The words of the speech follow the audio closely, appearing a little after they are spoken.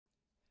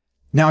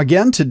Now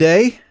again,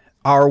 today,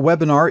 our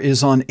webinar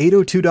is on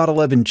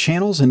 802.11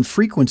 channels and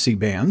frequency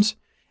bands,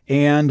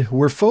 and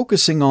we're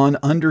focusing on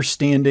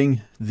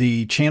understanding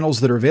the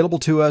channels that are available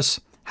to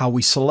us, how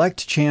we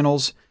select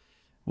channels.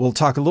 We'll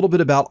talk a little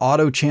bit about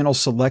auto channel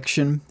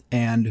selection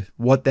and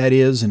what that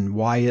is and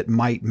why it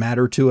might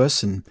matter to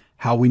us and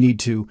how we need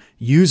to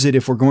use it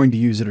if we're going to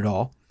use it at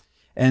all.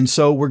 And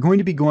so we're going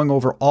to be going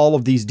over all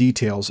of these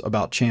details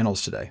about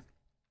channels today.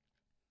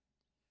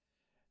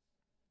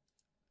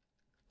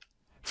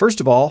 First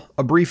of all,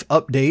 a brief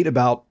update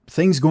about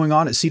things going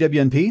on at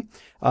CWNP.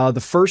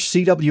 The first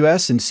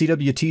CWS and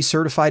CWT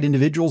certified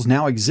individuals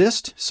now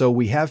exist. So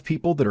we have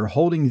people that are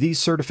holding these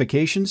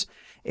certifications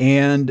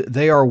and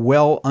they are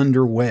well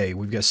underway.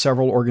 We've got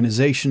several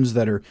organizations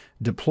that are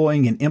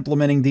deploying and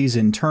implementing these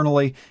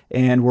internally,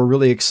 and we're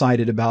really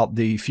excited about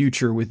the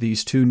future with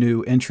these two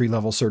new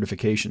entry-level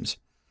certifications.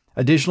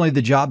 Additionally,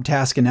 the job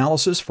task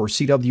analysis for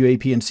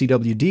CWAP and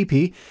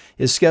CWDP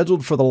is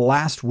scheduled for the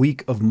last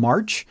week of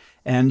March.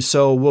 And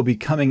so we'll be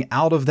coming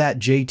out of that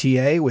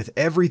JTA with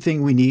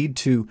everything we need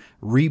to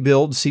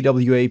rebuild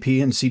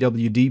CWAP and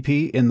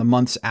CWDP in the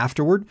months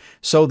afterward,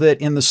 so that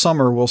in the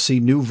summer we'll see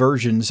new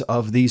versions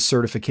of these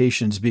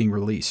certifications being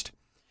released.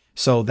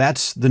 So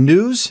that's the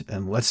news,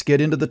 and let's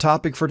get into the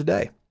topic for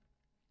today.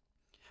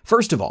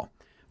 First of all,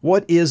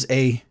 what is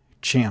a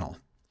channel?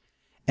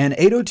 An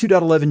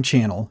 802.11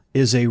 channel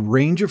is a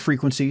range of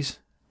frequencies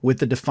with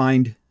the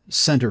defined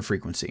center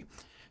frequency.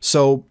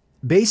 So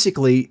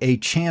basically, a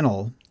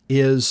channel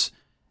is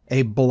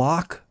a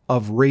block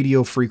of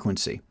radio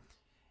frequency.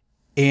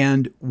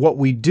 And what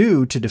we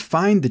do to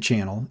define the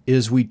channel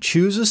is we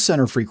choose a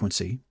center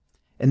frequency,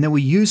 and then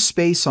we use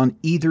space on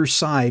either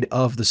side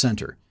of the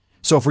center.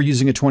 So if we're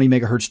using a 20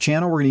 megahertz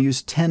channel, we're going to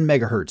use 10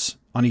 megahertz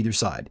on either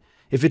side.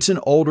 If it's an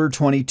older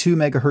 22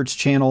 megahertz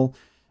channel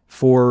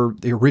for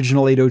the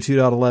original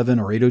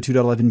 802.11 or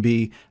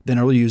 802.11b, then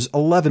it'll use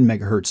 11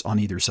 megahertz on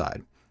either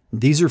side.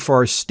 These are for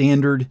our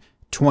standard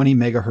 20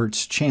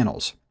 megahertz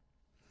channels.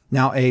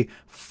 Now, a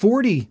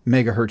 40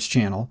 megahertz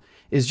channel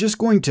is just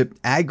going to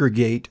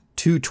aggregate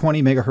two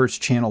 20 megahertz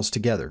channels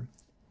together,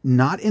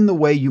 not in the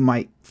way you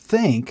might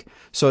think.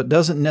 So it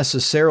doesn't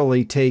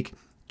necessarily take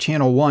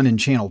channel 1 and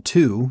channel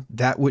 2.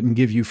 That wouldn't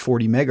give you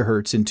 40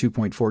 megahertz and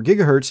 2.4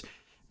 gigahertz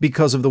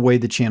because of the way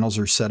the channels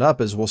are set up,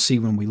 as we'll see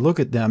when we look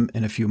at them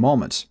in a few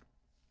moments.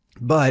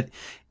 But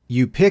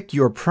you pick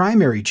your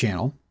primary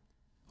channel,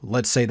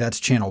 let's say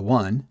that's channel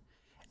 1,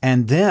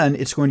 and then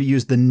it's going to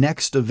use the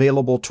next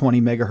available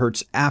 20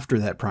 megahertz after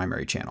that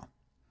primary channel.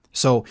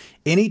 So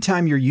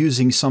anytime you're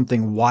using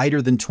something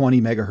wider than 20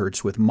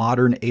 megahertz with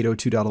modern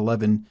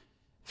 802.11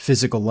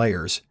 physical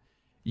layers,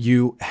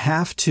 you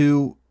have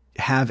to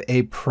have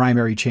a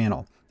primary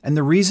channel. And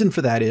the reason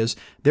for that is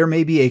there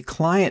may be a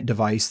client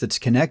device that's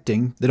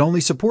connecting that only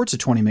supports a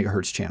 20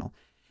 megahertz channel.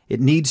 It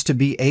needs to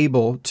be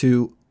able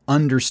to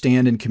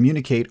understand and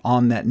communicate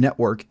on that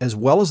network, as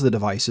well as the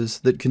devices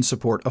that can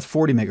support a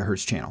 40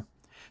 megahertz channel.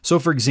 So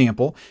for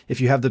example,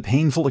 if you have the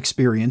painful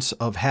experience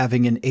of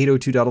having an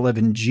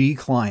 802.11g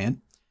client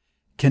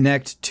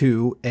connect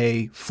to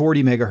a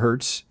 40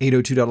 megahertz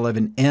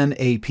 802.11n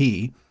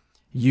AP,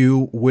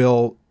 you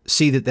will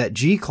see that that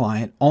G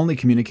client only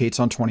communicates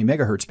on 20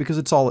 megahertz because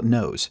it's all it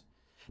knows.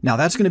 Now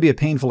that's going to be a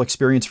painful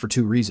experience for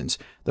two reasons.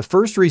 The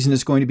first reason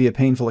it's going to be a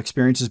painful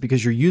experience is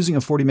because you're using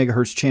a 40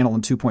 megahertz channel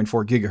and 2.4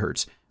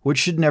 gigahertz, which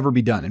should never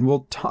be done. And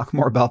we'll talk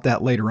more about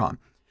that later on.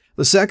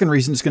 The second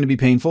reason it's going to be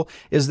painful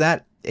is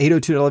that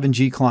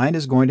 802.11g client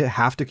is going to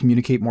have to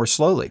communicate more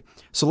slowly.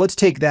 So let's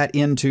take that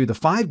into the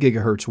 5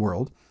 gigahertz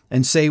world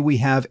and say we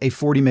have a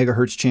 40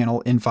 megahertz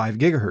channel in 5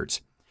 gigahertz.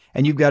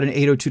 And you've got an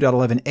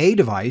 802.11a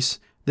device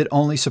that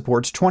only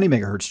supports 20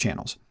 megahertz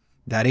channels.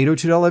 That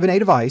 802.11a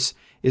device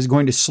is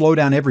going to slow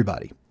down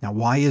everybody. Now,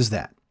 why is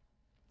that?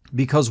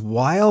 Because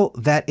while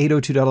that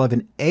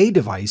 802.11a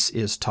device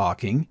is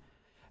talking,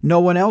 no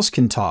one else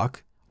can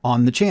talk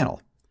on the channel.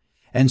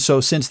 And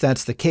so since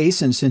that's the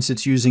case, and since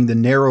it's using the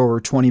narrower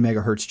 20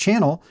 megahertz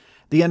channel,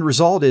 the end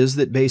result is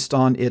that based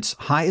on its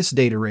highest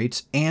data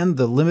rates and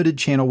the limited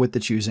channel width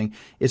it's using,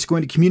 it's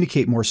going to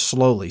communicate more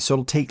slowly. So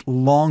it'll take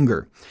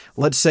longer.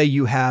 Let's say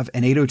you have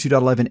an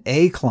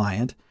 802.11a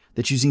client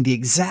that's using the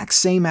exact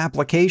same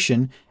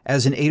application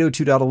as an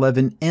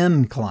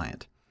 802.11n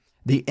client.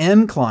 The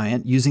N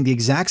client, using the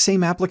exact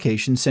same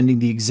application, sending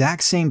the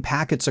exact same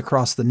packets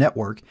across the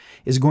network,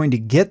 is going to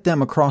get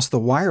them across the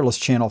wireless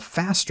channel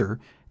faster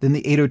than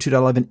the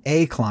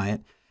 802.11a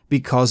client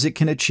because it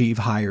can achieve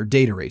higher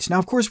data rates. Now,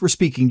 of course, we're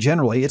speaking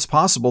generally. It's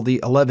possible the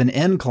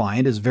 11n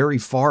client is very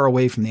far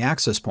away from the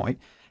access point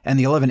and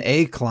the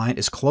 11a client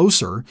is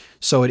closer,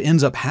 so it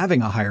ends up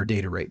having a higher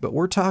data rate. But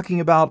we're talking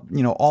about,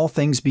 all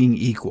things being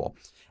equal.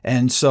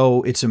 And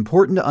so it's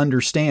important to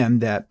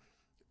understand that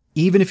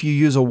even if you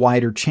use a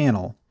wider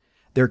channel,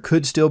 there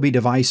could still be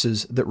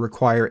devices that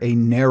require a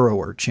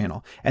narrower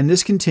channel. And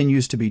this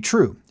continues to be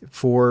true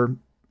for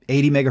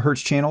 80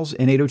 megahertz channels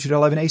in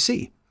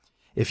 802.11ac.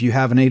 If you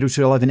have an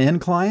 802.11n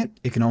client,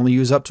 it can only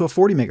use up to a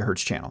 40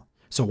 megahertz channel.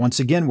 So once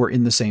again, we're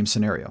in the same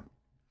scenario.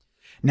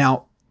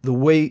 Now, the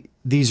way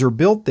these are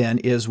built then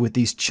is with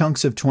these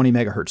chunks of 20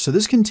 megahertz. So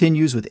this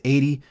continues with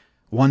 80,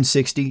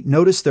 160.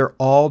 Notice they're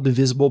all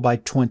divisible by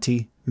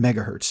 20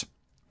 megahertz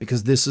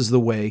because this is the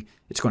way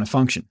it's going to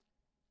function.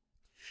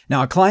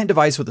 Now, a client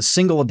device with a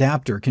single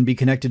adapter can be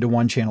connected to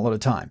one channel at a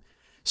time.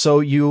 So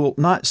you'll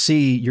not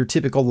see your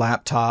typical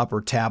laptop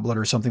or tablet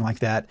or something like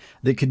that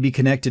that could be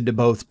connected to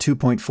both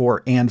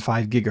 2.4 and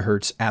 5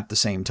 gigahertz at the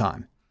same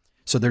time.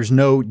 So there's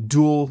no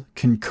dual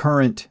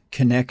concurrent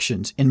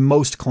connections in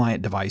most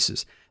client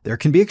devices. There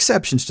can be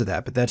exceptions to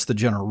that, but that's the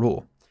general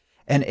rule.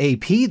 An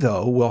AP,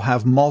 though, will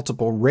have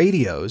multiple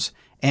radios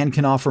and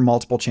can offer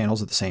multiple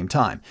channels at the same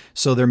time.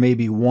 So there may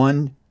be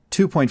one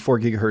 2.4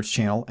 gigahertz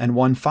channel and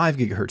one 5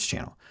 gigahertz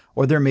channel,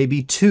 or there may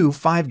be two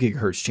 5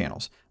 gigahertz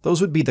channels.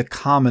 Those would be the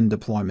common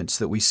deployments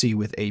that we see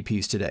with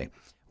APs today.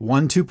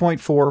 One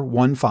 2.4,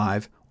 one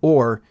 5,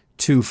 or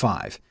two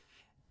 5.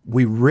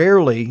 We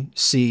rarely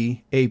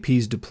see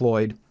APs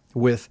deployed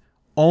with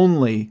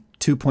only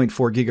 2.4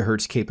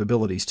 gigahertz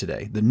capabilities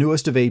today. The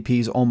newest of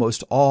APs,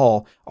 almost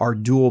all are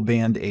dual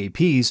band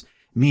APs,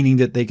 meaning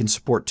that they can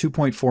support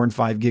 2.4 and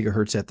 5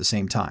 gigahertz at the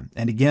same time.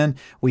 And again,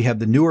 we have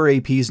the newer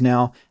APs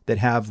now that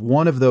have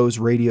one of those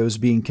radios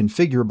being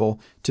configurable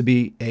to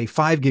be a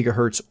 5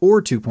 gigahertz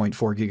or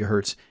 2.4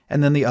 gigahertz,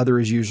 and then the other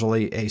is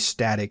usually a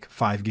static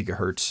 5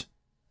 gigahertz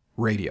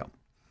radio.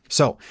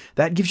 So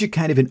that gives you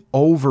kind of an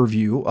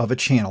overview of a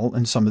channel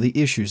and some of the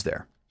issues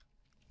there.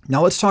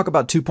 Now let's talk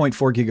about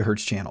 2.4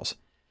 gigahertz channels.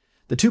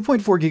 The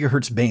 2.4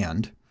 gigahertz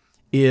band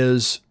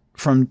is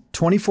from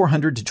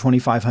 2400 to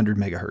 2500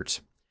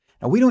 megahertz.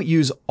 Now, we don't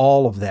use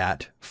all of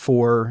that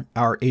for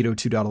our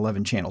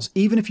 802.11 channels.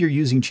 Even if you're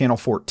using channel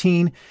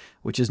 14,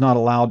 which is not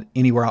allowed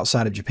anywhere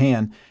outside of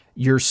Japan,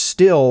 you're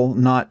still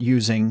not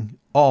using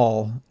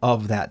all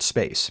of that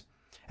space.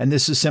 And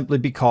this is simply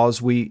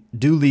because we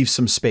do leave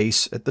some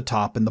space at the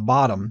top and the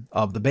bottom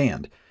of the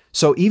band.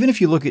 So even if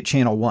you look at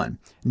channel 1,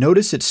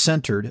 notice it's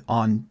centered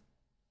on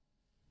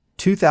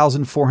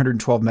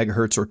 2,412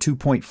 megahertz or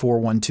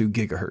 2.412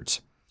 gigahertz.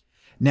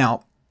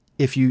 Now,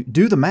 if you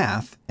do the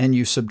math and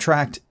you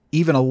subtract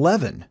even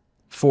 11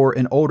 for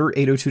an older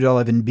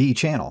 802.11b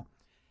channel,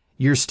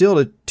 you're still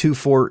at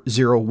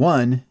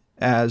 2401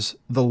 as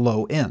the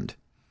low end.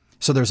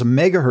 So there's a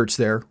megahertz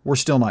there we're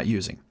still not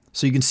using.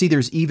 So you can see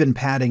there's even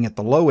padding at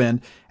the low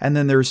end, and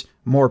then there's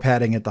more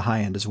padding at the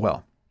high end as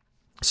well.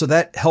 So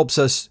that helps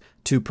us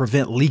to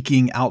prevent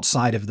leaking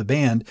outside of the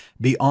band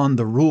beyond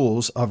the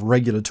rules of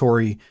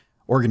regulatory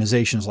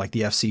organizations like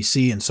the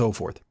FCC and so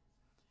forth.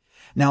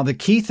 Now, the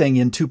key thing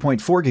in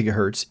 2.4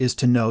 gigahertz is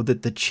to know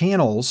that the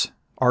channels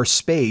are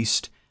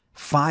spaced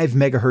 5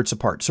 megahertz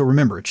apart. So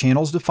remember, a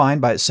channel is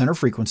defined by its center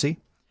frequency,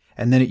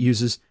 and then it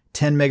uses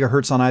 10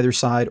 megahertz on either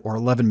side or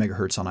 11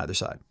 megahertz on either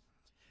side.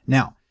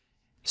 Now,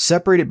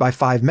 separated by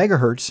 5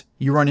 megahertz,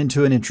 you run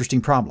into an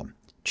interesting problem.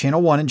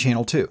 Channel 1 and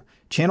Channel 2.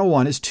 Channel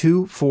 1 is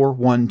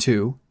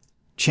 2412.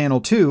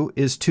 Channel 2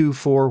 is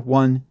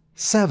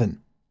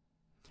 2417.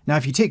 Now,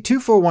 if you take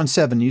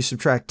 2417 and you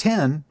subtract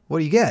 10, what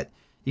do you get?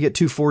 You get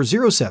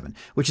 2407,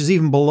 which is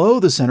even below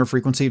the center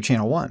frequency of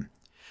Channel 1.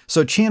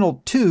 So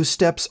Channel 2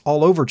 steps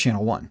all over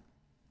Channel 1.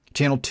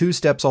 Channel 2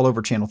 steps all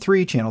over Channel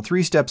 3. Channel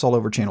 3 steps all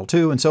over Channel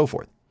 2, and so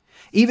forth.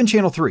 Even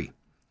Channel 3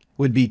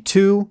 would be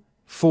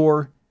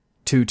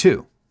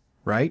 2422,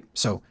 right?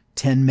 So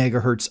 10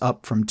 megahertz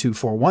up from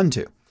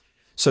 2412.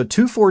 So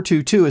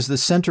 2422 is the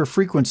center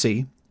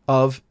frequency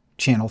of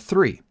Channel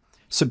 3.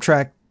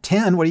 Subtract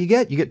 10, what do you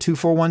get? You get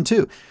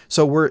 2412.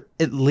 So we're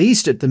at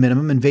least at the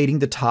minimum invading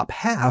the top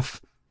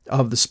half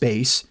of the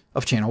space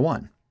of Channel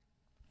 1.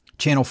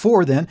 Channel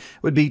 4 then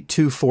would be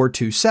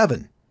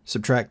 2427.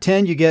 Subtract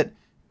 10, you get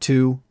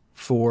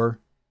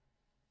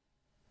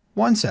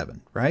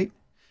 2417, right?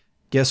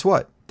 Guess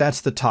what?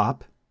 That's the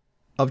top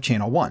of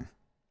Channel 1.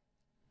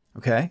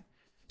 Okay?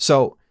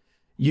 So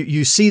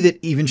you see that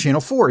even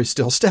Channel 4 is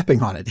still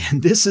stepping on it.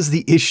 And this is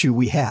the issue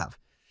we have.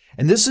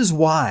 And this is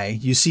why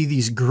you see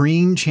these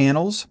green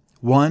channels,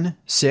 1,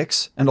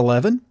 6, and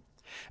 11,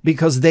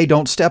 because they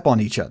don't step on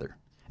each other.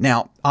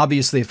 Now,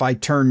 obviously, if I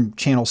turn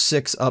channel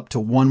 6 up to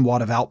 1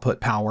 watt of output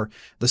power,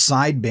 the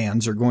side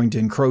bands are going to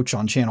encroach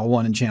on channel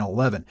 1 and channel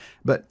 11.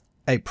 But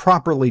a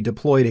properly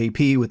deployed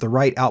AP with the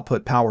right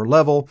output power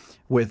level,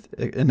 with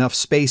enough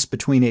space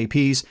between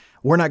APs,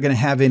 we're not going to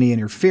have any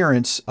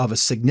interference of a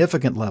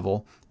significant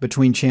level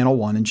between channel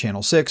 1 and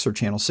channel 6, or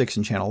channel 6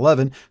 and channel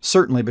 11,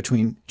 certainly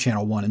between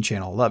channel 1 and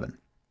channel 11.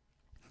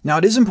 Now,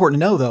 it is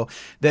important to know, though,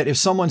 that if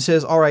someone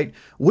says, all right,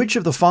 which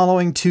of the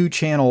following two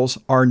channels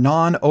are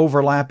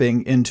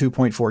non-overlapping in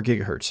 2.4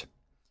 gigahertz?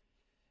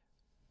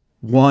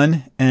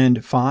 1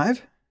 and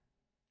 5,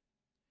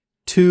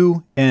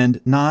 2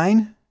 and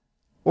 9,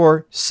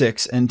 or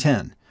 6 and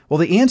 10? Well,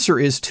 the answer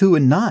is 2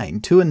 and 9.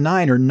 2 and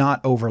 9 are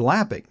not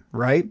overlapping,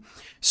 right?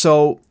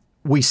 So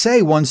we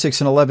say 1,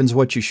 6, and 11 is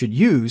what you should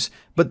use,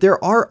 but there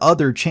are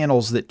other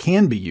channels that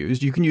can be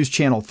used. You can use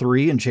channel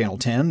 3 and channel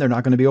 10. They're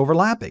not going to be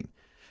overlapping.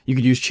 You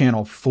could use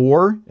channel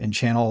 4 and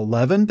channel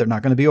 11. They're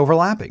not going to be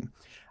overlapping.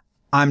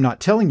 I'm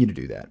not telling you to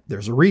do that.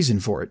 There's a reason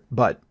for it,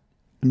 but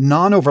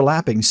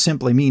non-overlapping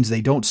simply means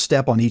they don't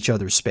step on each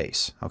other's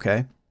space,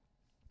 okay?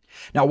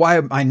 Now, why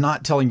am I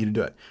not telling you to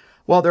do it?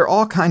 Well, there are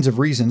all kinds of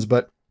reasons,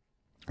 but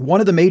one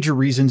of the major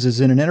reasons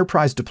is in an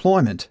enterprise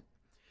deployment,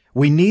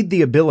 we need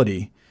the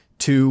ability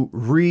to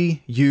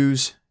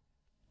reuse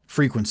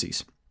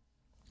frequencies.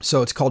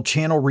 So it's called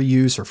channel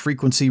reuse or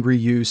frequency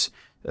reuse,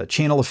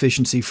 channel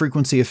efficiency,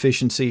 frequency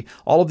efficiency.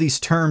 All of these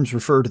terms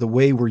refer to the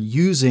way we're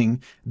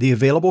using the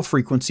available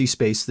frequency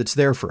space that's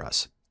there for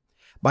us.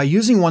 By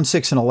using 1,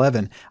 6, and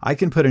 11, I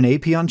can put an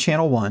AP on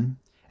channel 1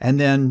 and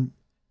then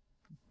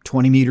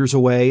 20 meters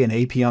away an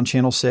AP on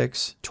channel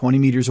 6, 20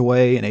 meters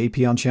away an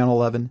AP on channel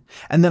 11,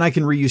 and then I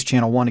can reuse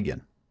channel 1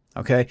 again.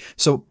 Okay,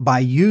 so by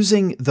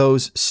using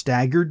those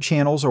staggered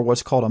channels, or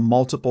what's called a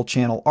multiple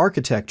channel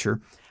architecture,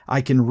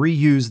 I can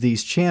reuse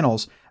these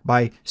channels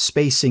by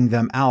spacing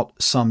them out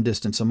some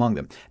distance among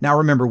them. Now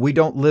remember, we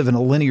don't live in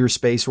a linear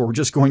space where we're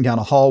just going down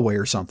a hallway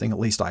or something. At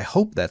least I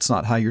hope that's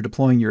not how you're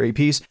deploying your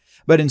APs.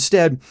 But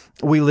instead,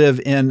 we live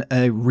in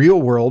a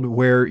real world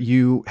where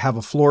you have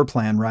a floor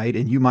plan, right?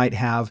 And you might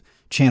have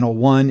channel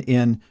 1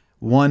 in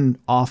one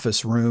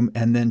office room,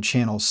 and then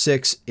channel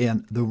 6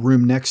 in the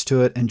room next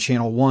to it, and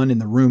channel 1 in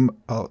the room,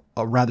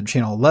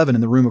 channel 11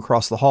 in the room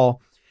across the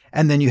hall.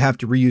 And then you have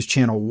to reuse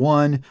channel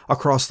 1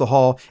 across the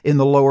hall in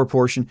the lower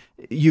portion.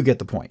 You get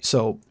the point.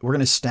 So we're going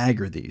to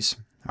stagger these.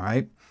 All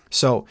right.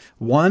 So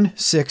 1,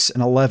 6,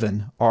 and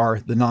 11 are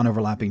the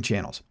non-overlapping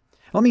channels.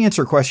 Let me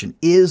answer a question.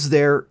 Is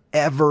there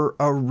ever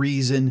a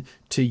reason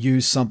to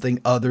use something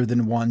other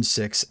than 1,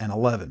 6, and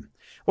 11?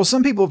 Well,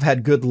 some people have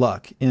had good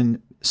luck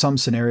in some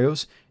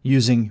scenarios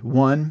using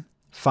 1,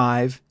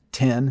 5,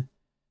 10,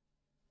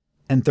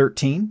 and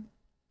 13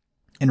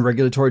 in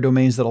regulatory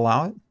domains that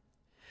allow it.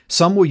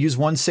 Some will use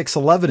 1, 6,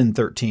 11, and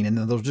 13, and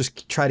then they'll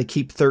just try to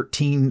keep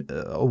 13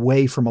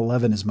 away from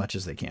 11 as much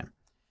as they can.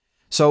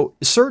 So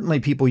certainly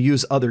people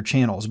use other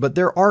channels, but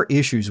there are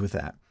issues with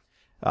that.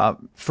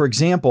 For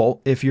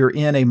example, if you're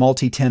in a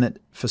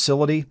multi-tenant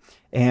facility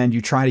and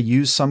you try to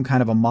use some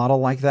kind of a model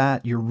like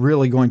that, you're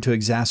really going to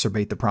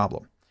exacerbate the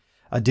problem.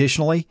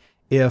 Additionally,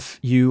 if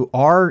you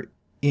are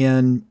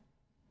in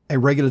a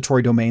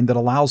regulatory domain that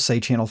allows, say,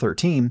 channel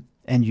 13,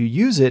 and you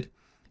use it,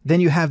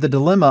 then you have the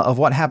dilemma of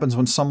what happens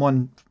when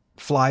someone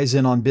flies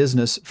in on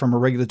business from a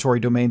regulatory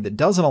domain that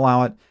doesn't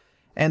allow it,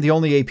 and the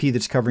only AP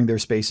that's covering their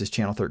space is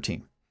channel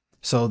 13.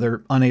 So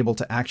they're unable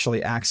to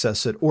actually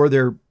access it, or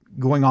they're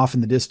going off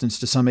in the distance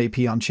to some AP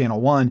on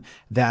channel 1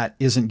 that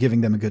isn't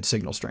giving them a good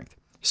signal strength.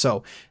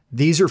 So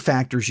these are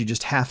factors you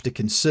just have to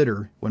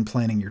consider when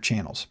planning your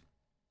channels.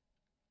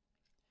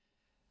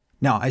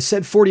 Now, I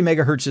said 40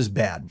 megahertz is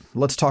bad.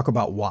 Let's talk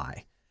about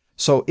why.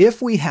 So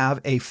if we have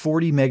a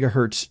 40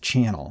 megahertz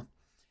channel,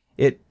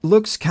 it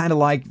looks kind of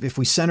like if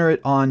we center it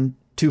on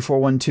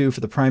 2412 for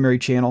the primary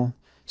channel.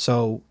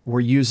 So we're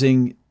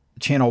using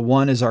channel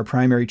 1 as our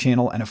primary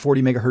channel and a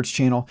 40 megahertz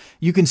channel.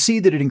 You can see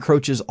that it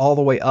encroaches all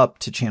the way up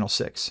to channel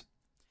 6.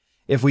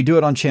 If we do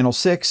it on channel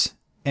 6,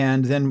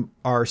 and then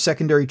our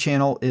secondary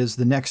channel is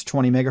the next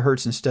 20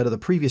 megahertz instead of the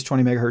previous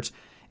 20 megahertz,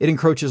 it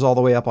encroaches all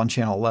the way up on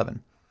channel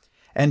 11.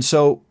 And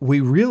so we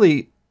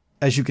really,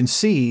 as you can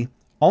see,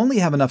 only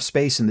have enough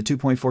space in the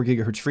 2.4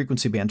 gigahertz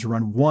frequency band to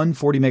run one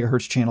 40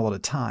 megahertz channel at a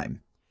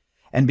time.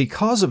 And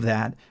because of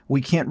that,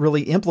 we can't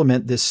really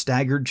implement this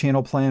staggered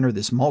channel plan or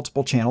this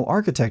multiple channel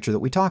architecture that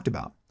we talked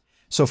about.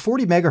 So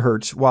 40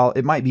 megahertz, while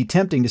it might be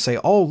tempting to say,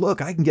 oh,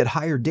 look, I can get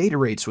higher data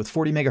rates with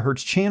 40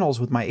 megahertz channels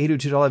with my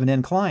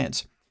 802.11n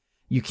clients.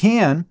 You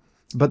can,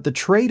 but the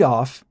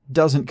trade-off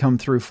doesn't come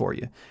through for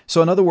you.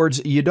 So in other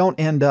words, you don't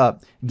end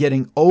up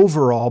getting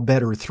overall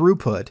better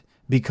throughput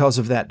because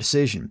of that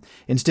decision.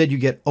 Instead, you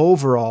get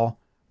overall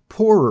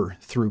poorer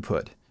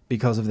throughput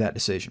because of that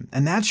decision.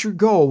 And that's your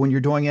goal when you're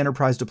doing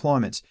enterprise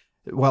deployments.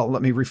 Well,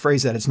 let me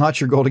rephrase that. It's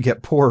not your goal to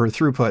get poorer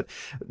throughput.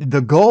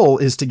 The goal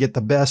is to get the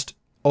best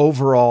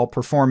overall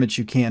performance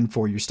you can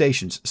for your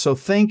stations. So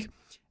think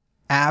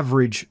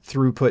average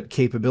throughput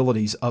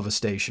capabilities of a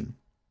station.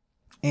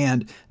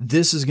 And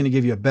this is going to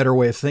give you a better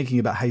way of thinking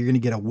about how you're going to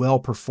get a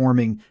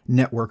well-performing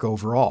network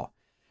overall.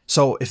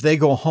 So if they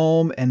go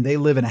home and they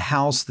live in a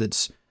house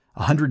that's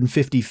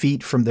 150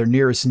 feet from their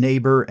nearest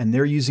neighbor and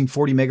they're using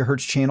 40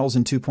 megahertz channels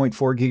and 2.4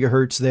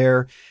 gigahertz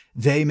there,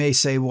 they may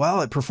say,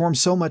 well, it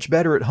performs so much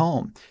better at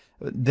home.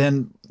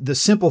 Then the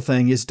simple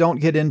thing is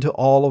don't get into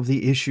all of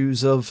the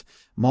issues of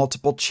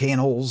multiple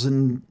channels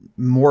and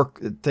more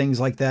things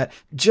like that.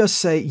 Just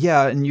say,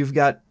 yeah, and you've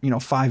got,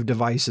 5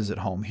 devices at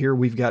home. Here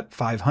we've got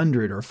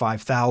 500 or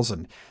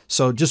 5,000.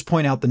 So just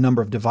point out the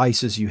number of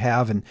devices you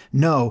have and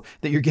know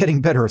that you're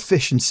getting better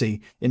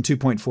efficiency in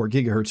 2.4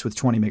 gigahertz with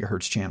 20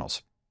 megahertz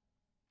channels.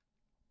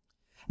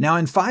 Now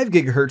in 5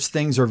 gigahertz,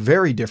 things are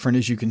very different,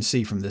 as you can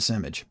see from this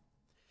image.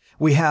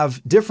 We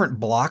have different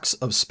blocks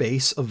of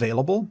space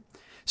available.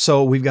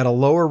 So we've got a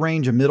lower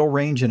range, a middle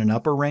range, and an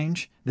upper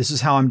range. This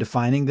is how I'm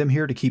defining them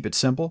here to keep it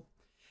simple.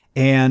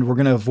 And we're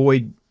going to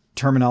avoid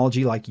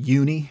terminology like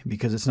uni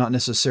because it's not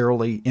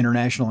necessarily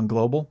international and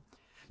global.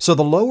 So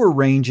the lower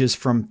range is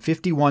from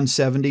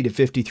 5170 to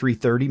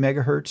 5330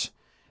 megahertz.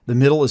 The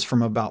middle is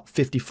from about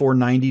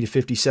 5490 to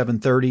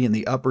 5730, and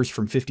the upper is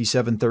from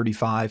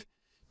 5735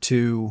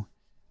 to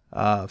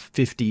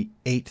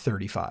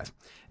 5835.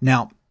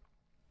 Now,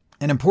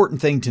 an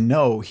important thing to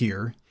know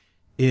here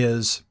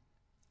is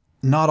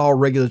not all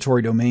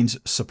regulatory domains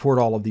support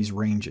all of these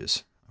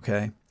ranges,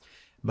 okay?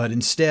 But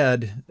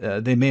instead,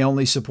 they may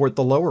only support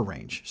the lower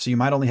range. So you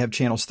might only have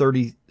channels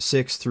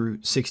 36 through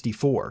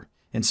 64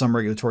 in some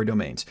regulatory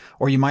domains.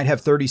 Or you might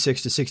have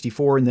 36 to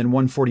 64 and then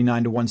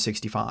 149 to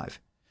 165.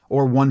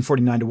 Or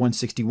 149 to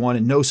 161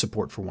 and no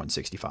support for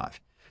 165.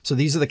 So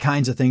these are the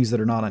kinds of things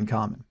that are not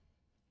uncommon.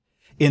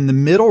 In the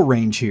middle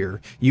range here,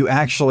 you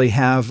actually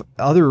have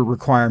other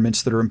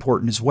requirements that are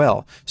important as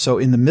well. So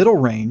in the middle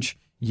range,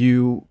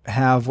 you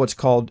have what's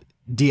called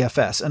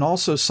DFS, and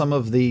also some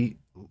of the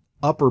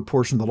upper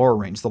portion of the lower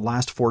range. The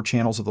last 4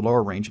 channels of the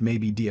lower range may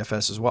be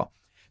DFS as well.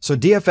 So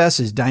DFS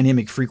is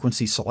dynamic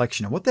frequency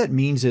selection. And what that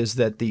means is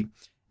that the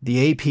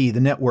AP, the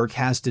network,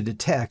 has to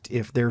detect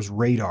if there's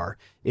radar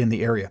in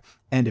the area.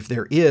 And if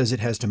there is,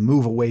 it has to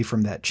move away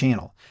from that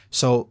channel.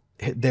 So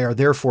they're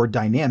therefore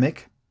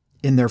dynamic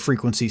in their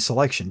frequency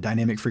selection,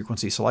 dynamic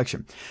frequency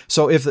selection.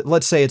 So if,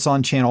 let's say it's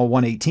on channel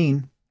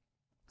 118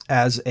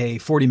 as a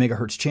 40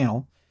 megahertz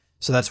channel,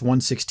 so that's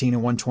 116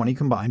 and 120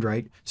 combined,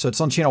 right? So it's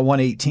on channel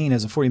 118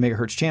 as a 40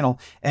 megahertz channel,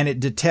 and it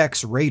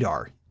detects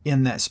radar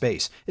in that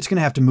space. It's going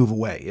to have to move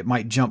away. It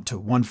might jump to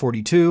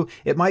 142.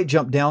 It might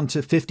jump down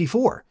to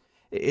 54.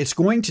 It's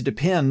going to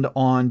depend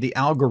on the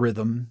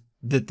algorithm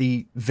that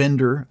the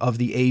vendor of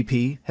the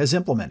AP has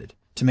implemented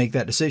to make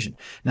that decision.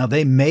 Now,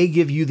 they may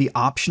give you the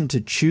option to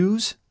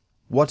choose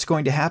what's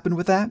going to happen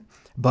with that,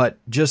 but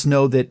just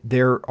know that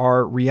there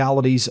are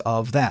realities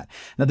of that.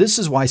 Now, this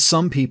is why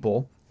some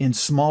people in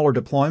smaller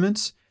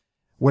deployments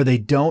where they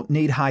don't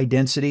need high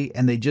density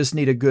and they just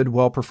need a good,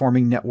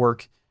 well-performing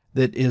network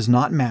that is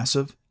not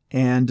massive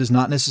and does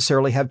not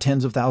necessarily have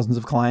tens of thousands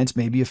of clients,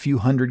 maybe a few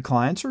hundred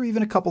clients or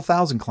even a couple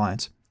thousand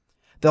clients,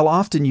 they'll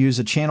often use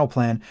a channel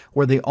plan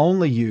where they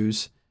only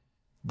use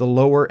the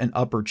lower and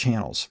upper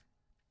channels.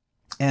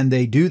 And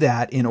they do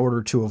that in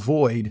order to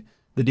avoid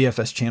the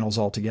DFS channels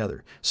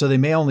altogether. So they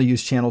may only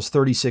use channels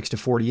 36 to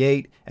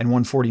 48 and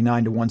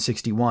 149 to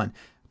 161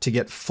 to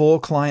get full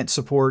client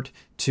support,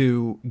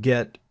 to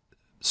get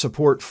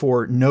support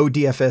for no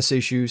DFS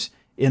issues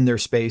in their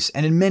space.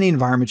 And in many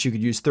environments, you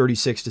could use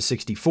 36 to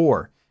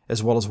 64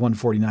 as well as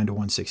 149 to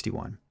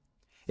 161.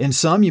 In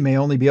some, you may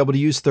only be able to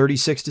use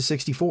 36 to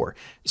 64.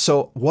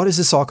 So what does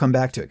this all come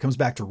back to? It comes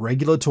back to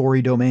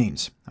regulatory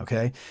domains,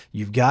 okay?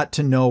 You've got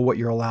to know what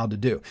you're allowed to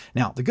do.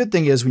 Now, the good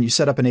thing is when you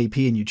set up an AP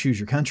and you choose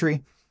your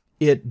country,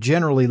 it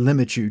generally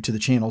limits you to the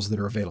channels that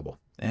are available.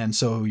 And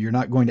so you're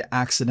not going to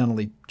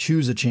accidentally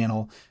choose a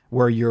channel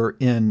where you're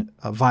in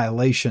a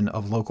violation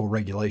of local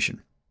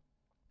regulation.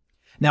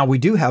 Now, we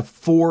do have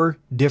 4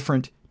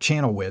 different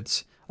channel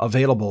widths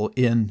available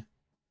in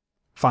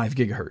 5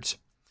 gigahertz.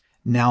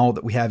 Now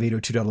that we have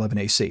 802.11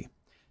 AC,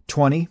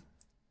 20,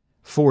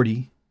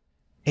 40,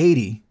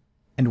 80,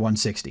 and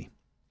 160.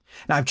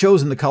 Now, I've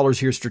chosen the colors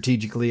here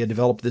strategically. I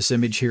developed this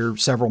image here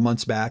several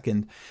months back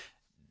and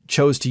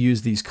chose to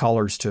use these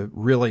colors to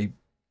really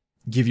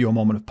give you a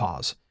moment of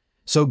pause.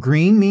 So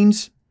green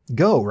means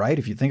go, right?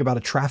 If you think about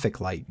a traffic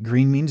light,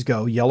 green means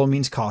go, yellow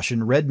means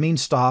caution, red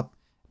means stop,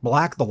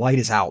 black, the light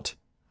is out.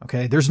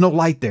 Okay, there's no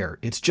light there.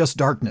 It's just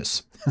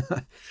darkness.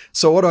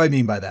 So what do I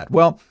mean by that?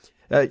 Well,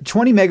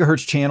 20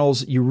 megahertz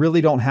channels, you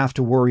really don't have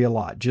to worry a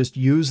lot. Just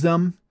use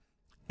them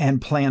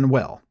and plan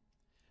well.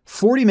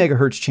 40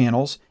 megahertz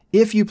channels,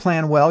 if you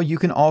plan well, you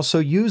can also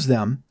use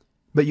them,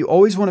 but you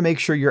always want to make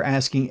sure you're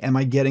asking, am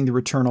I getting the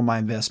return on my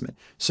investment?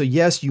 So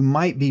yes, you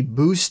might be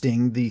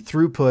boosting the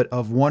throughput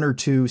of 1 or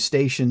 2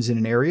 stations in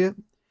an area,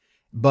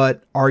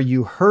 but are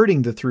you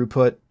hurting the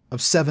throughput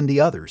of 70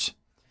 others?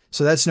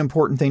 So that's an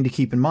important thing to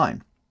keep in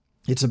mind.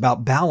 It's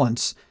about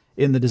balance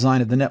in the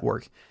design of the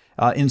network.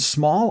 In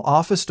small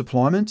office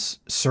deployments,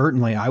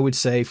 certainly I would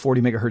say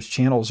 40 megahertz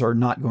channels are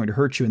not going to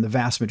hurt you in the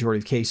vast majority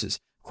of cases.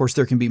 Of course,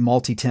 there can be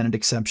multi-tenant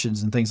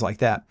exceptions and things like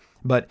that.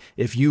 But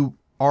if you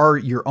are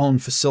your own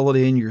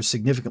facility and you're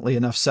significantly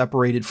enough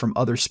separated from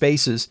other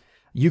spaces,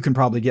 you can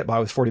probably get by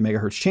with 40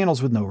 megahertz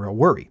channels with no real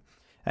worry.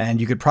 And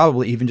you could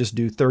probably even just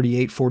do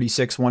 38,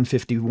 46,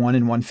 151,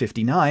 and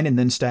 159 and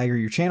then stagger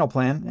your channel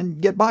plan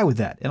and get by with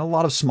that in a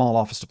lot of small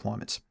office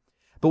deployments.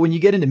 But when you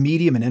get into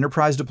medium and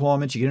enterprise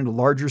deployments, you get into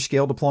larger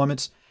scale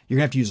deployments, you're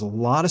going to have to use a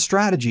lot of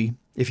strategy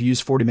if you use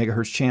 40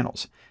 megahertz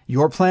channels.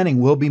 Your planning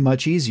will be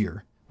much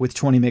easier with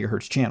 20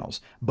 megahertz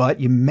channels, but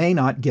you may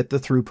not get the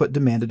throughput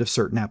demanded of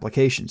certain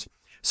applications.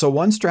 So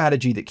one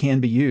strategy that can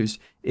be used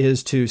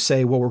is to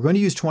say, well, we're going to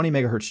use 20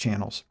 megahertz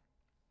channels,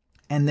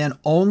 and then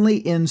only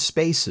in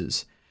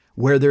spaces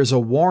where there's a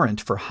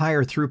warrant for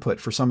higher throughput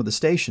for some of the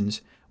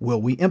stations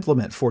will we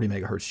implement 40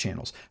 megahertz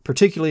channels,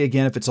 particularly,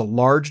 again, if it's a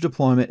large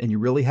deployment and you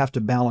really have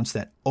to balance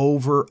that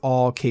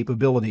overall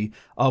capability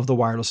of the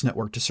wireless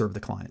network to serve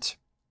the clients.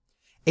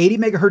 80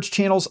 megahertz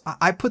channels,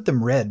 I put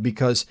them red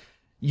because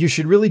you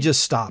should really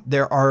just stop.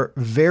 There are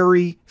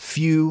very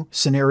few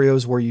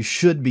scenarios where you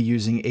should be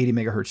using 80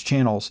 megahertz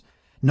channels.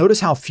 Notice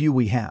how few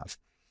we have.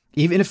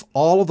 even if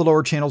all of the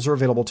lower channels are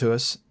available to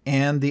us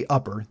and the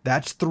upper,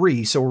 that's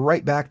 3. So we're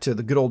right back to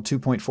the good old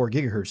 2.4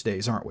 gigahertz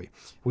days, aren't we?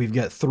 We've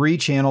got 3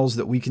 channels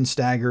that we can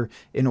stagger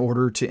in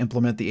order to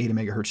implement the 80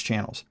 megahertz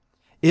channels.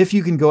 If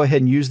you can go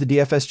ahead and use the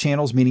DFS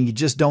channels, meaning you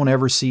just don't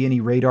ever see any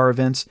radar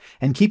events,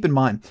 and keep in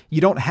mind, you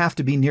don't have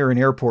to be near an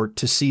airport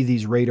to see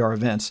these radar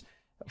events.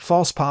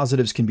 False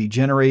positives can be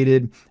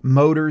generated.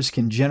 Motors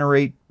can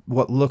generate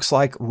what looks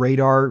like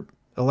radar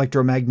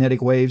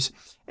electromagnetic waves.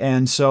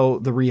 And so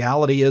the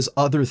reality is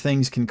other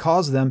things can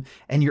cause them,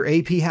 and your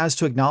AP has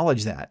to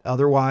acknowledge that.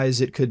 Otherwise,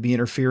 it could be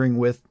interfering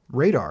with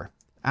radar,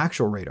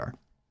 actual radar.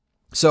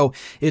 So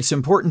it's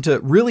important to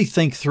really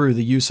think through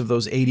the use of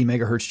those 80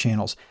 megahertz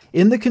channels.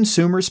 In the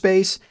consumer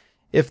space,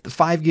 if the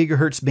 5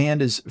 gigahertz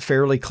band is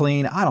fairly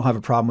clean, I don't have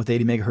a problem with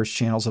 80 megahertz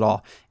channels at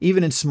all.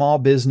 Even in small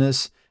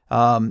business,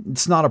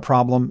 it's not a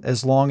problem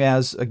as long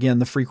as, again,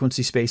 the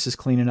frequency space is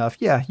clean enough.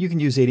 Yeah, you can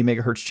use 80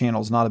 megahertz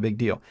channels, not a big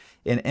deal.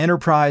 In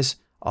enterprise,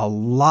 a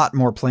lot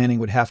more planning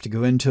would have to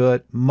go into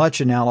it, much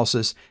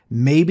analysis.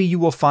 Maybe you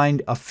will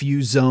find a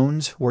few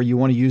zones where you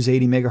want to use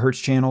 80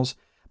 megahertz channels,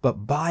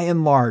 but by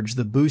and large,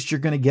 the boost you're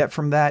going to get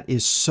from that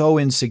is so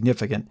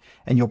insignificant,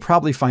 and you'll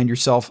probably find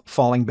yourself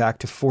falling back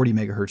to 40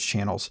 megahertz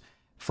channels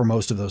for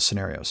most of those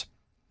scenarios.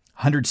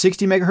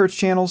 160 megahertz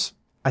channels,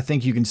 I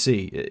think you can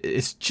see,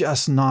 it's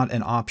just not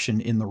an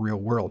option in the real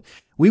world.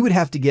 We would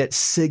have to get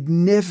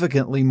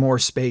significantly more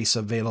space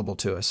available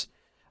to us.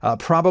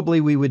 Probably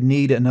we would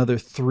need another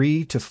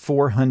 300 to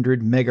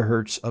 400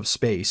 megahertz of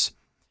space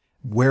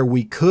where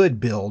we could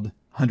build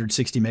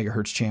 160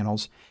 megahertz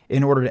channels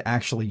in order to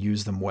actually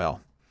use them well.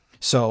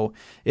 So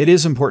it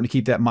is important to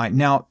keep that in mind.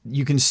 Now,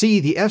 you can see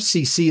the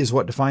FCC is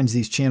what defines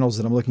these channels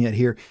that I'm looking at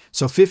here.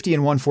 So 50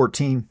 and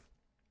 114,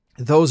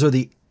 those are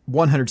the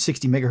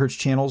 160 megahertz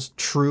channels,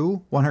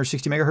 true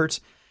 160 megahertz.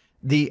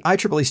 The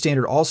IEEE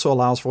standard also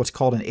allows for what's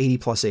called an 80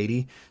 plus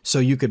 80. So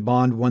you could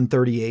bond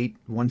 138,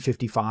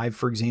 155,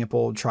 for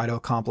example, try to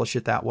accomplish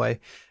it that way.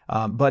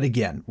 But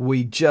again,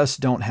 we just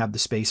don't have the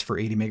space for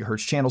 80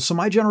 megahertz channels. So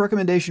my general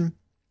recommendation,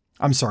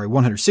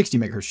 160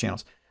 megahertz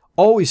channels.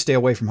 Always stay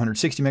away from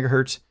 160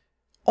 megahertz.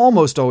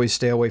 Almost always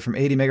stay away from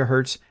 80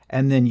 megahertz,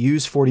 and then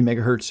use 40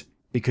 megahertz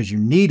because you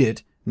need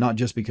it, not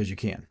just because you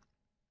can.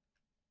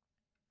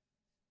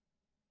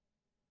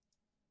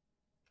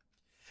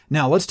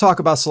 Now let's talk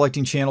about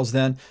selecting channels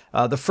then.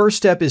 The first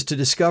step is to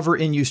discover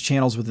in-use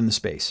channels within the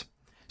space.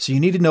 So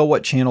you need to know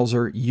what channels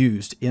are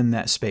used in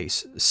that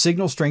space.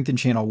 Signal strength and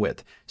channel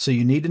width. So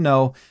you need to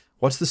know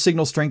what's the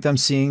signal strength I'm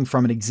seeing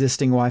from an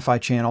existing Wi-Fi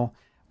channel.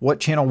 What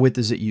channel width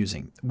is it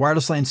using?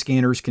 Wireless LAN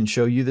scanners can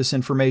show you this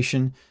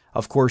information.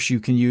 Of course, you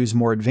can use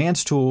more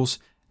advanced tools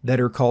that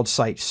are called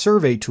site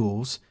survey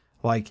tools,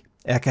 like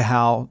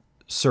Ekahau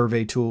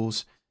survey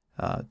tools,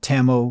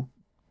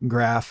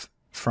 Tamograph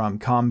from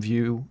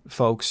ComView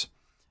folks,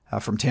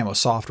 from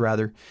Tamosoft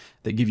rather,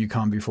 that give you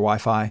ComView for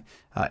Wi-Fi,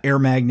 Air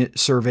Magnet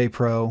Survey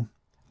Pro,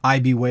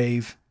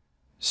 IBWave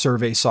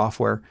survey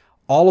software.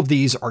 All of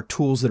these are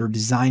tools that are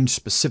designed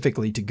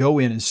specifically to go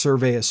in and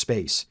survey a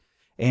space,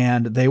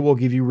 and they will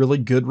give you really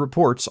good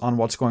reports on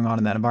what's going on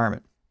in that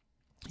environment.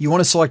 You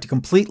want to select a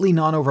completely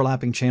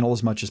non-overlapping channel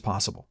as much as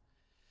possible.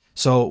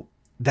 So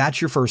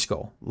that's your first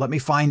goal. Let me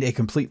find a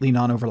completely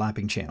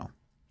non-overlapping channel.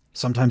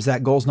 Sometimes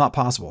that goal is not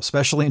possible,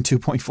 especially in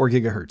 2.4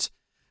 gigahertz.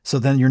 So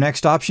then your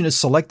next option is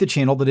select the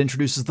channel that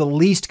introduces the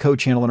least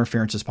co-channel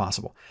interference as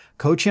possible.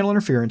 Co-channel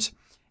interference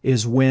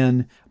is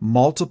when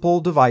multiple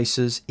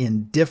devices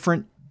in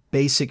different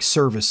basic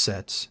service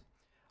sets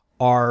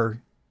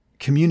are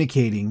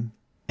communicating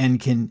and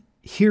can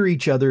hear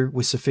each other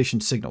with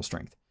sufficient signal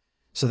strength.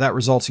 So that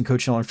results in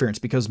co-channel interference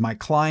because my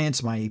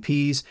clients, my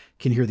APs,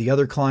 can hear the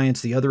other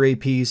clients, the other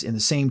APs in the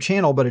same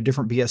channel but a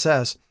different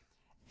BSS,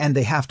 and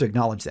they have to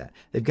acknowledge that.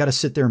 They've got to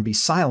sit there and be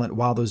silent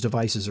while those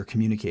devices are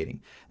communicating.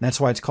 And that's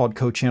why it's called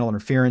co-channel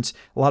interference.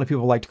 A lot of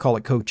people like to call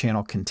it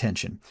co-channel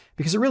contention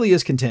because it really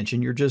is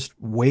contention. You're just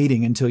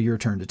waiting until your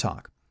turn to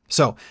talk.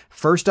 So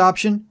first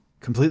option,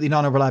 completely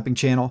non-overlapping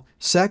channel.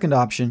 Second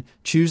option,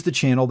 choose the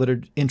channel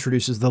that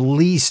introduces the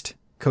least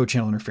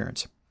co-channel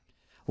interference.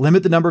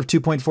 Limit the number of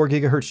 2.4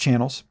 gigahertz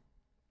channels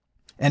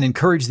and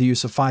encourage the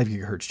use of 5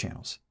 gigahertz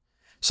channels.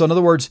 So in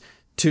other words,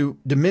 to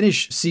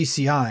diminish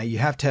CCI, you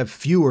have to have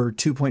fewer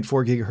 2.4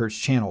 gigahertz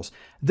channels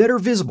that are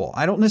visible.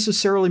 I don't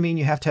necessarily mean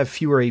you have to have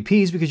fewer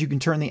APs because you can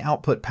turn the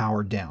output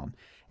power down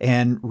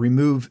and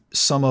remove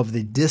some of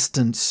the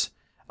distance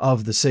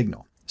of the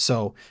signal.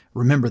 So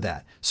remember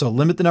that. So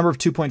limit the number of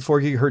 2.4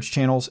 gigahertz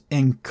channels,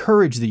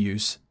 encourage the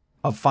use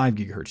of 5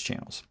 gigahertz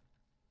channels.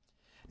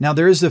 Now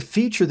there is a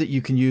feature that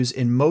you can use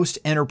in most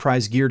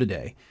enterprise gear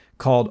today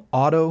called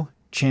auto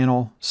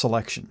channel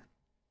selection.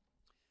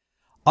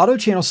 Auto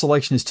channel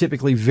selection is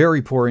typically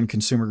very poor in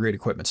consumer grade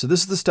equipment. So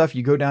this is the stuff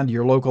you go down to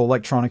your local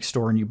electronics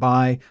store and you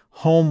buy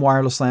home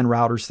wireless LAN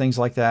routers, things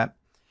like that.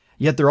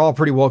 Yet they're all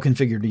pretty well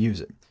configured to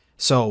use it.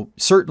 So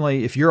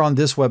certainly if you're on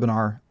this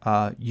webinar,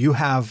 you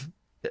have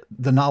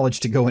the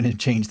knowledge to go in and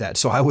change that.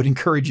 So I would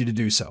encourage you to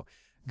do so.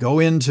 Go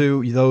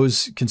into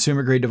those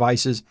consumer grade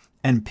devices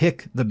and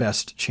pick the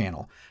best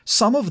channel.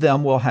 Some of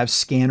them will have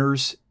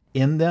scanners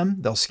in them.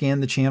 They'll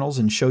scan the channels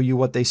and show you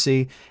what they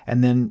see.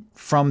 And then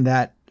from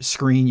that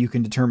screen, you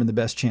can determine the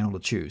best channel to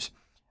choose.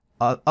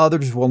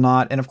 Others will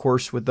not. And of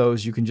course, with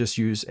those, you can just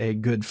use a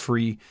good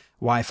free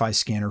Wi-Fi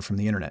scanner from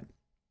the internet.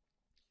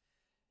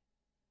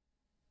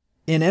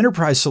 In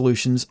enterprise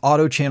solutions,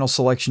 auto channel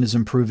selection is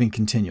improving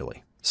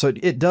continually. So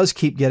it does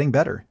keep getting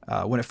better.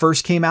 When it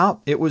first came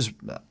out, it was,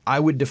 I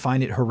would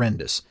define it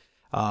horrendous,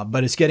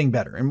 but it's getting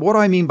better. And what do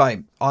I mean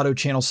by auto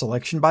channel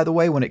selection, by the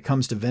way, when it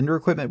comes to vendor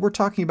equipment? We're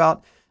talking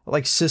about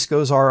like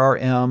Cisco's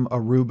RRM,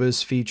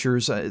 Aruba's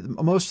features.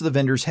 Most of the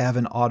vendors have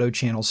an auto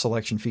channel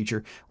selection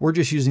feature. We're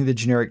just using the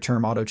generic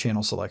term auto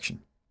channel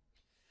selection.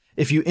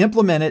 If you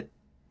implement it,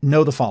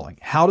 know the following.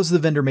 How does the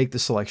vendor make the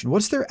selection?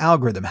 What's their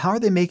algorithm? How are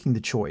they making the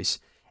choice?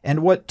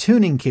 And what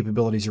tuning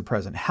capabilities are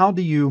present? How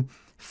do you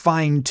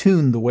fine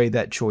tune the way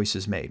that choice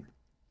is made?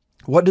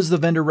 What does the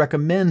vendor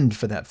recommend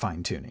for that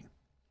fine tuning?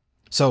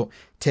 So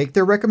take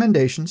their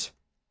recommendations,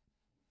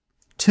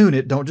 tune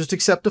it, don't just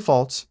accept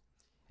defaults,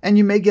 and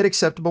you may get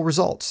acceptable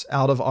results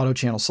out of auto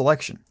channel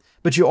selection.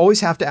 But you always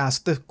have to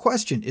ask the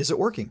question, is it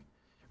working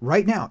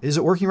right now? Is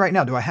it working right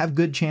now? Do I have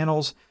good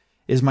channels?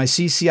 Is my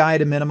CCI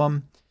at a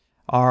minimum?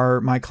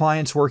 Are my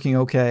clients working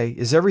okay?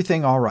 Is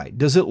everything all right?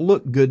 Does it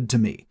look good to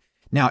me?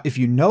 Now, if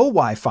you know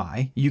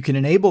Wi-Fi, you can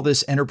enable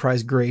this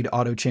enterprise-grade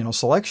auto channel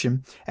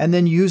selection and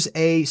then use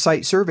a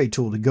site survey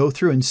tool to go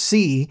through and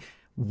see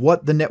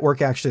what the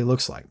network actually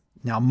looks like.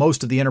 Now,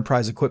 most of the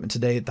enterprise equipment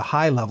today at the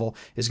high level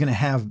is going to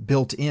have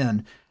built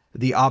in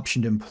the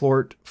option to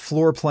import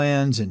floor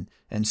plans and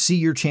see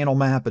your channel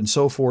map and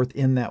so forth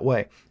in that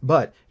way.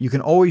 But you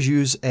can always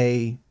use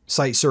a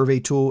site survey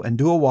tool and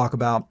do a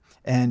walkabout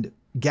and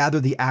gather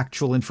the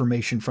actual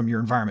information from your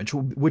environment,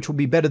 which will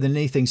be better than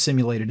anything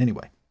simulated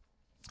anyway.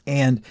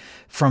 And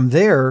from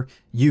there,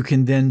 you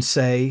can then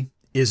say,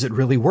 is it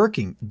really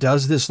working?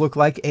 Does this look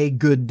like a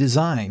good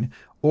design?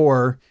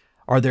 Or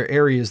are there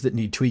areas that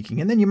need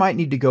tweaking? And then you might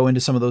need to go into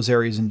some of those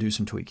areas and do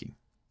some tweaking.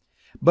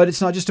 But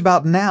it's not just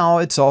about now,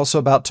 it's also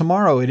about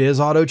tomorrow. It is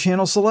auto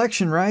channel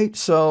selection, right?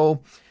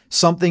 So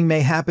something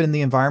may happen in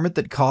the environment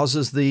that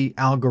causes the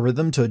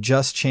algorithm to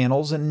adjust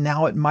channels, and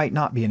now it might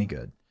not be any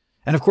good.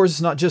 And of course,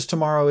 it's not just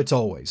tomorrow, it's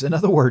always. In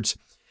other words,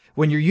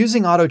 when you're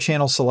using auto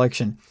channel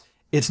selection,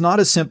 it's not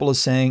as simple as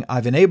saying,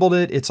 I've enabled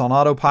it, it's on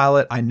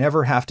autopilot, I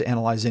never have to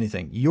analyze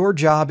anything. Your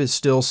job is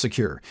still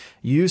secure.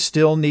 You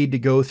still need to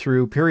go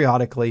through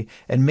periodically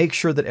and make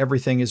sure that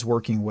everything is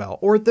working well.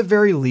 Or at the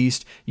very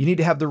least, you need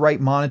to have the right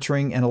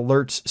monitoring and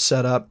alerts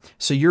set up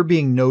so you're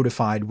being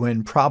notified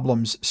when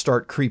problems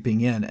start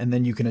creeping in, and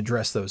then you can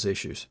address those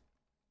issues.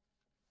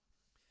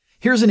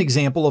 Here's an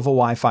example of a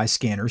Wi-Fi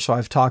scanner. So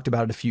I've talked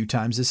about it a few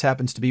times. This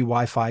happens to be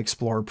Wi-Fi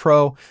Explorer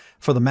Pro.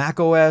 For the Mac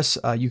OS,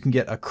 you can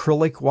get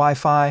acrylic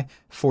Wi-Fi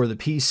for the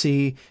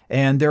PC,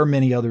 and there are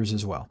many others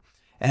as well.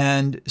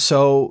 And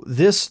so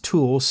this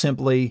tool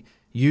simply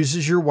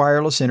uses your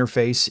wireless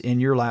interface in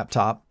your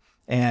laptop,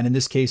 and in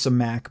this case, a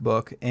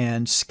MacBook,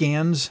 and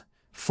scans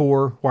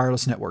for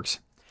wireless networks.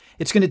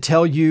 It's going to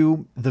tell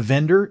you the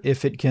vendor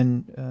if it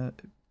can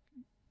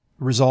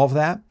resolve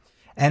that.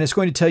 And it's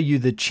going to tell you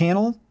the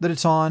channel that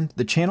it's on,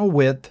 the channel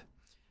width,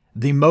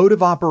 the mode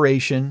of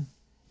operation,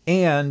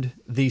 and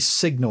the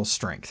signal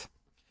strength.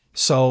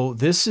 So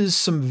this is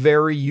some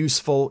very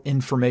useful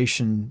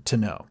information to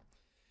know.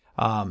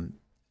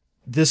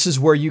 This is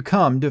where you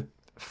come to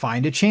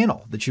find a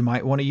channel that you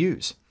might want to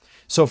use.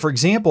 So for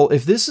example,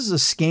 if this is a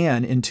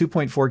scan in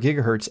 2.4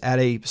 gigahertz at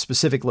a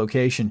specific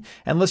location,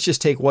 and let's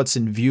just take what's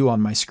in view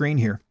on my screen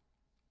here,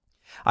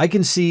 I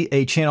can see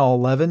a channel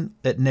 11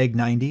 at neg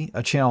 90,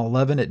 a channel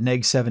 11 at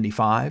neg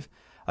 75,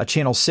 a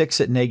channel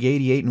 6 at neg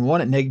 88, and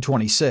one at neg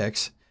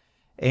 26.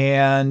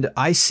 And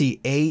I see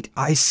 8,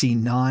 I see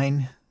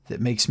 9,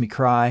 that makes me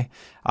cry.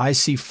 I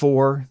see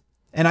 4,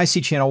 and I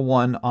see channel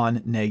 1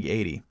 on neg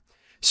 80.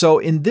 So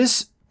in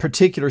this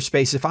particular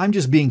space, if I'm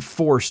just being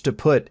forced to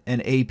put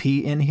an AP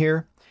in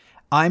here,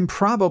 I'm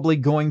probably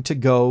going to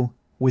go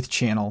with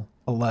channel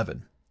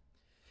 11.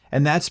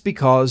 And that's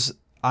because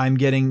I'm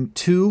getting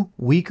 2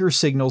 weaker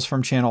signals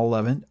from channel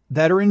 11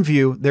 that are in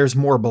view. There's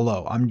more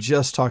below. I'm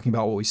just talking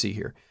about what we see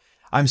here.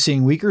 I'm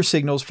seeing weaker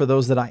signals for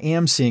those that I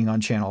am seeing on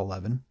channel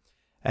 11.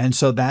 And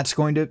so that's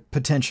going to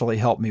potentially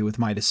help me with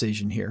my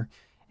decision here.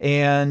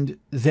 And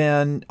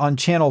then on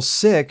channel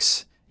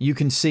 6, you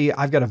can see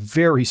I've got a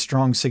very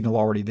strong signal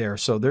already there.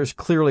 So there's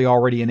clearly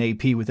already an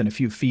AP within a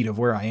few feet of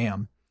where I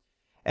am.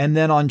 And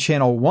then on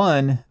channel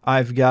 1,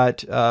 I've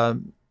got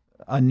a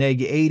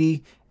neg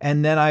 80,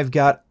 and then I've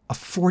got a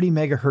 40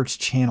 megahertz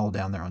channel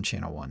down there on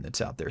channel 1 that's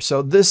out there.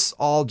 So this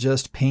all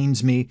just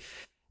pains me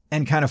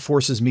and kind of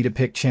forces me to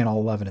pick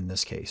channel 11 in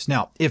this case.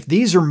 Now, if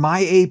these are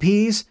my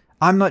APs,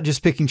 I'm not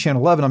just picking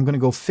channel 11, I'm going to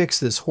go fix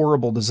this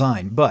horrible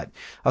design. But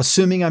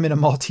assuming I'm in a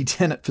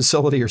multi-tenant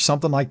facility or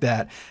something like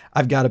that,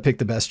 I've got to pick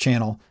the best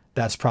channel.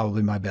 That's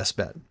probably my best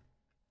bet.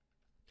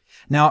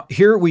 Now,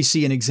 here we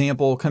see an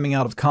example coming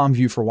out of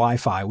ComView for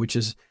Wi-Fi, which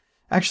is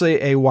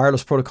actually a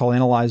wireless protocol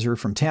analyzer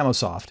from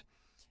Tamosoft.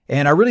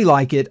 And I really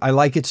like it. I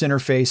like its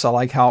interface. I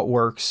like how it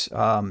works.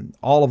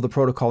 All of the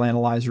protocol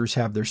analyzers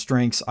have their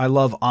strengths. I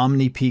love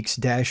OmniPeak's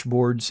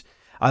dashboards.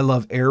 I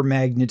love Air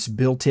Magnet's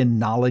built-in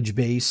knowledge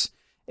base.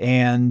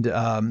 And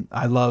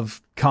I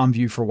love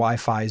ComView for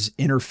Wi-Fi's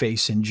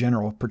interface in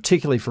general,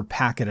 particularly for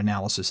packet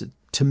analysis.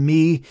 To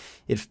me,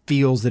 it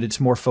feels that it's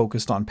more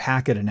focused on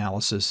packet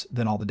analysis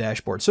than all the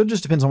dashboards. So it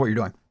just depends on what you're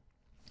doing.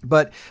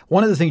 But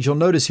one of the things you'll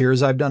notice here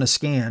is I've done a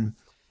scan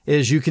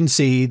is you can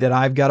see that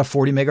I've got a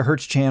 40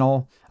 megahertz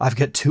channel. I've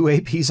got 2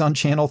 APs on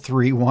channel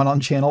 3, 1 on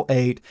channel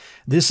 8.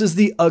 This is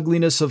the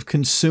ugliness of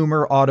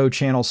consumer auto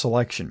channel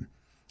selection.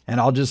 And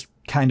I'll just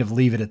kind of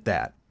leave it at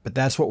that. But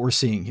that's what we're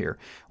seeing here.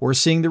 We're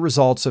seeing the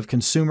results of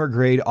consumer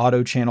grade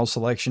auto channel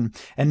selection.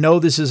 And no,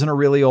 this isn't a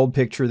really old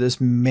picture.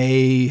 This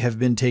may have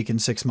been taken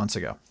 6 months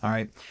ago. All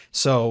right.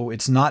 So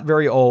it's not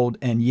very old.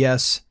 And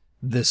yes,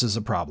 this is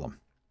a problem.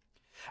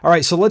 All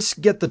right, so let's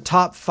get the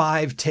top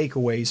 5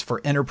 takeaways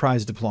for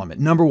enterprise deployment.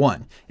 Number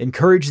 1,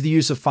 encourage the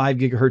use of 5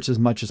 gigahertz as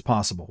much as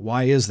possible.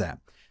 Why is that?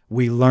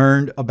 We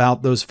learned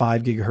about those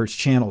 5 gigahertz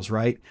channels,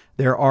 right?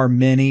 There are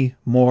many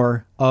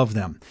more of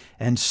them.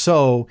 And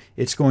so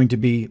it's going to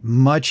be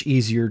much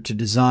easier to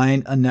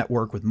design a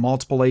network with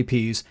multiple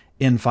APs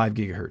in 5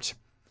 gigahertz.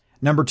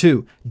 Number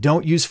 2,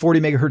 don't use 40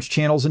 megahertz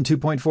channels in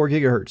 2.4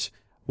 gigahertz.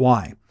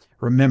 Why?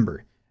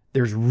 Remember,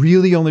 there's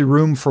really only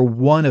room for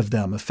one of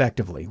them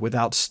effectively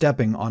without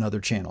stepping on other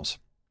channels.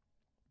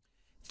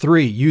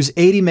 3, use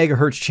 80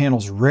 megahertz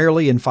channels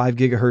rarely in 5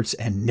 gigahertz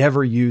and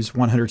never use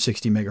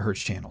 160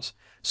 megahertz channels.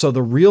 So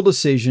the real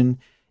decision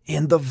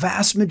in the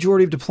vast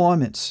majority of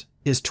deployments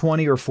is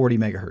 20 or 40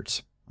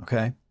 megahertz.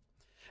 Okay.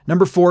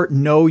 Number 4,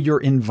 know your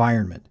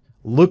environment.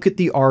 Look at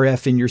the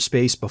RF in your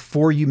space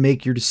before you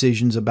make your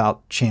decisions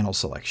about channel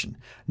selection.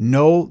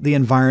 Know the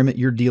environment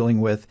you're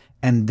dealing with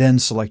and then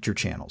select your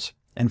channels.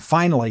 And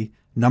finally,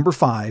 number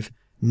 5,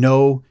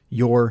 know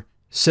your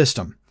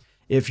system.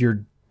 If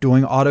you're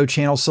doing auto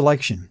channel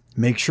selection,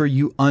 make sure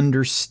you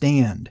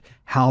understand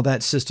how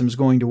that system is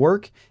going to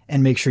work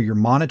and make sure you're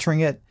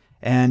monitoring it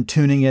and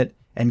tuning it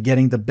and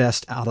getting the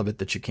best out of it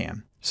that you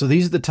can. So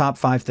these are the top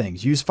 5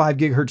 things. Use 5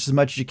 gigahertz as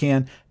much as you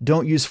can.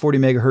 Don't use 40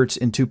 megahertz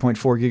in 2.4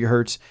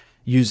 gigahertz.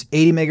 Use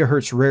 80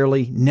 megahertz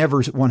rarely,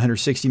 never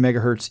 160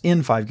 megahertz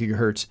in 5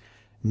 gigahertz.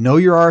 Know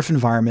your RF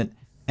environment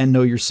and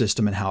know your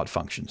system and how it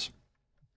functions.